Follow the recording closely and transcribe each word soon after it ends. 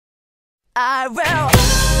I will.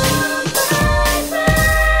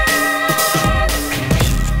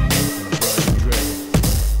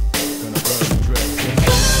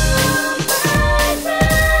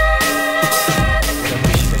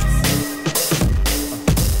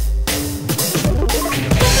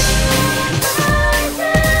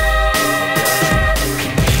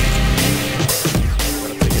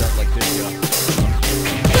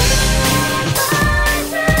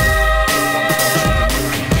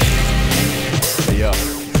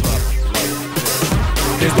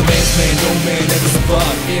 There's no man's man, no man ever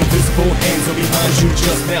survived. Invisible hands are behind you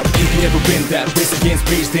just now. If you ever been that race against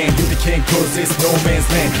rage, then you can't cause it's no man's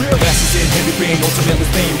land. Masters in heavy rain, ultimate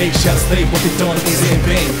fame. Make shout a slave, what they've done is in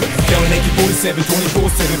vain. Down in AK-47,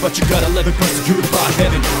 24/7, but you got 11 persecuted by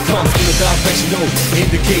heaven. Comes with a direction, no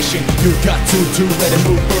indication. You got to let it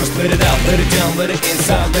move first, let it out, let it down, let it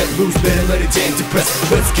inside, let loose, let it in, depress.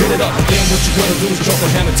 Let's get it up. Then what you gonna do is drop the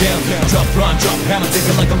hammer down. Drop rhyme, drop hammer, take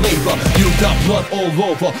it like a labor. You got blood all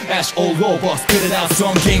over, ash all over, spit it out,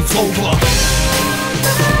 some game's over.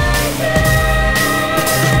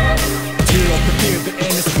 Tear up the fear, the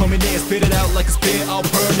end is coming in, spit it out like a spear, I'll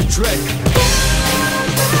burn the dread.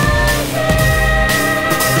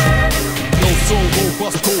 No soul,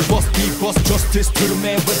 robust, go bust, be bust, justice to the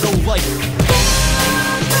man with no life.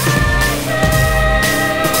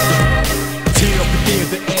 Tear up the fear,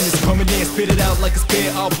 the end is coming in, spit it out like a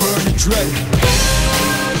spear, I'll burn the dread.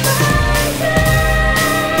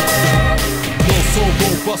 So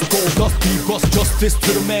robust, gold dust, be bust, justice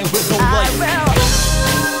to the man with no life. I will.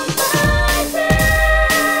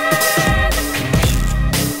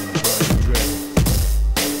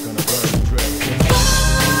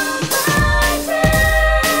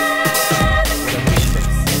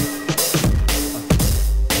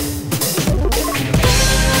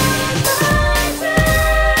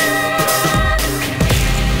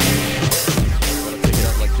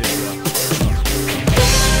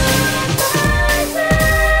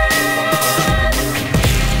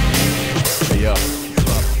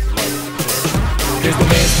 There's no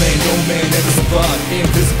man's man, no man ever survived.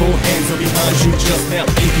 Invisible hands are behind you just now.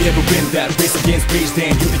 If you ever been that race against rage,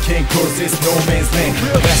 then you can't cause it's no man's land.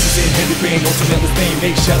 Masters in heavy rain, ultimate fame.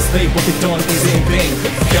 Make shout a slave, what they've done is in vain.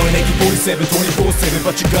 Down in AK-47, 24/7,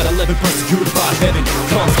 but you got 11 persecuted by heaven.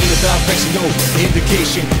 Comes with a direction, no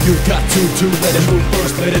indication. You got to let it move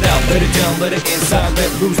first, let it out, let it down, let it inside, let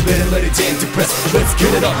loose, let it in, depress. Let's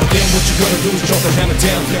get it up. Then what you gonna do is drop the hammer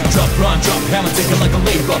down. Drop rhyme, drop hammer, take it like a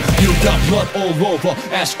labor. You got blood all over,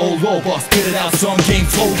 ash all over, spit it out, some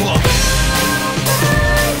game's over.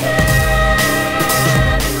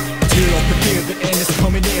 Tear up the fear, the end is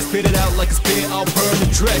coming in, spit it out like a spear, I'll burn the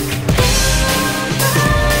dread.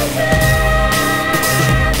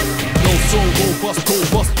 No soul, robust, go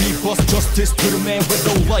bust, be bust, justice to the man with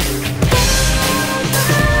no life.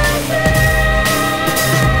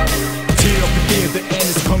 Tear up the fear, the end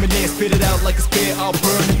is coming in, spit it out like a spear, I'll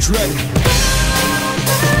burn the dread.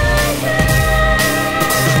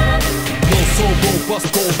 No soul, robust,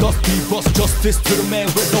 gold dust, be bust, justice to the man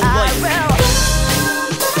with no life. I will.